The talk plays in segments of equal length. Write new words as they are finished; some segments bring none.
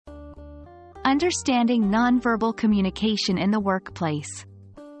Understanding nonverbal communication in the workplace.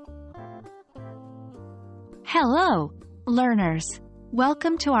 Hello, learners.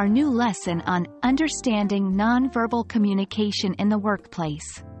 Welcome to our new lesson on understanding nonverbal communication in the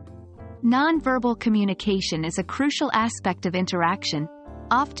workplace. Nonverbal communication is a crucial aspect of interaction,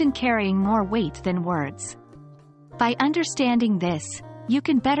 often carrying more weight than words. By understanding this, you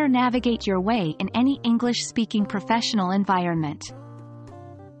can better navigate your way in any English-speaking professional environment.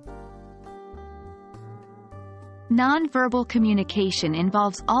 Nonverbal communication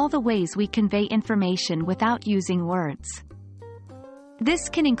involves all the ways we convey information without using words. This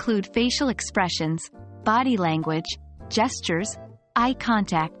can include facial expressions, body language, gestures, eye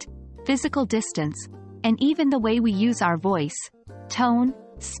contact, physical distance, and even the way we use our voice, tone,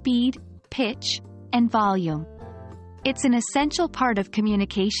 speed, pitch, and volume. It's an essential part of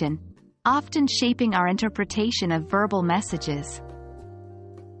communication, often shaping our interpretation of verbal messages.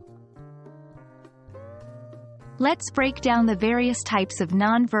 Let's break down the various types of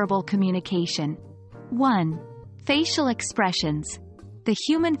nonverbal communication. 1. Facial expressions. The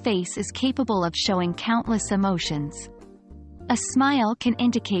human face is capable of showing countless emotions. A smile can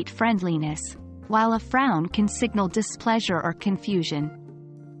indicate friendliness, while a frown can signal displeasure or confusion.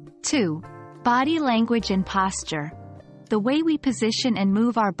 2. Body language and posture. The way we position and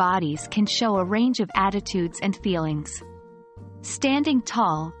move our bodies can show a range of attitudes and feelings. Standing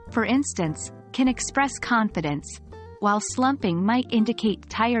tall, for instance, can express confidence, while slumping might indicate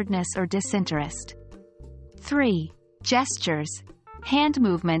tiredness or disinterest. 3. Gestures. Hand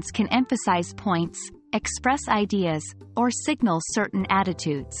movements can emphasize points, express ideas, or signal certain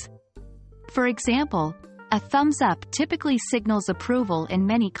attitudes. For example, a thumbs up typically signals approval in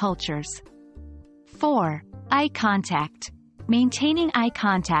many cultures. 4. Eye contact. Maintaining eye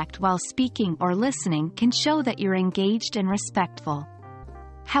contact while speaking or listening can show that you're engaged and respectful.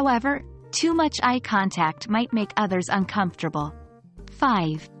 However, too much eye contact might make others uncomfortable.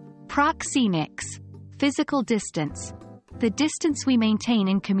 5. Proxemics. Physical distance. The distance we maintain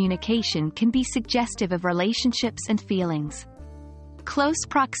in communication can be suggestive of relationships and feelings. Close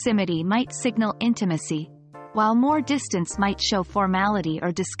proximity might signal intimacy, while more distance might show formality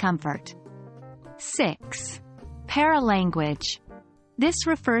or discomfort. 6. Paralanguage. This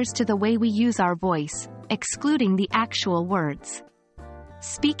refers to the way we use our voice, excluding the actual words.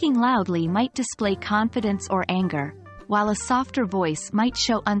 Speaking loudly might display confidence or anger, while a softer voice might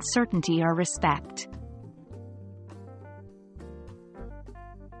show uncertainty or respect.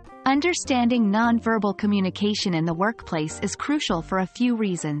 Understanding nonverbal communication in the workplace is crucial for a few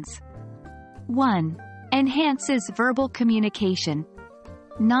reasons. 1. Enhances verbal communication.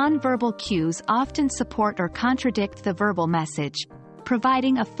 Nonverbal cues often support or contradict the verbal message,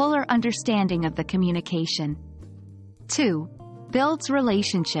 providing a fuller understanding of the communication. 2. Builds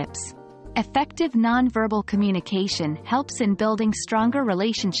relationships. Effective nonverbal communication helps in building stronger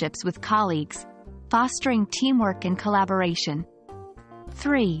relationships with colleagues, fostering teamwork and collaboration.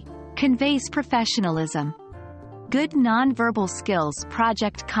 3. Conveys professionalism. Good nonverbal skills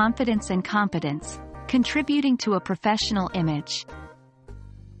project confidence and competence, contributing to a professional image.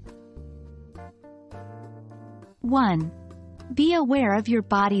 1. Be aware of your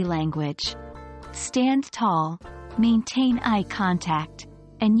body language. Stand tall, maintain eye contact,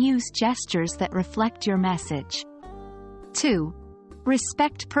 and use gestures that reflect your message. 2.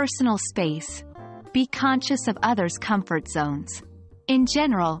 Respect personal space. Be conscious of others' comfort zones. In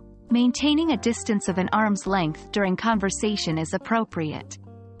general, maintaining a distance of an arm's length during conversation is appropriate.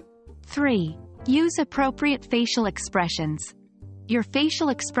 3. Use appropriate facial expressions. Your facial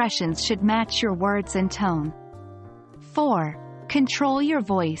expressions should match your words and tone. 4. Control your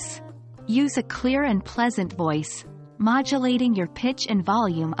voice. Use a clear and pleasant voice, modulating your pitch and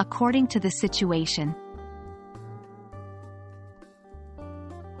volume according to the situation.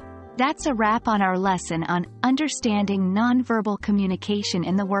 That's a wrap on our lesson on understanding nonverbal communication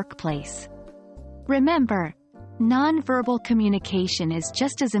in the workplace. Remember, nonverbal communication is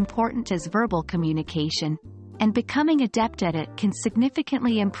just as important as verbal communication, and becoming adept at it can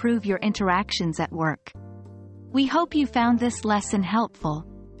significantly improve your interactions at work. We hope you found this lesson helpful.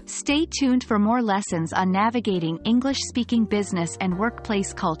 Stay tuned for more lessons on navigating English-speaking business and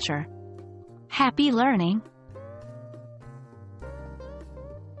workplace culture. Happy learning!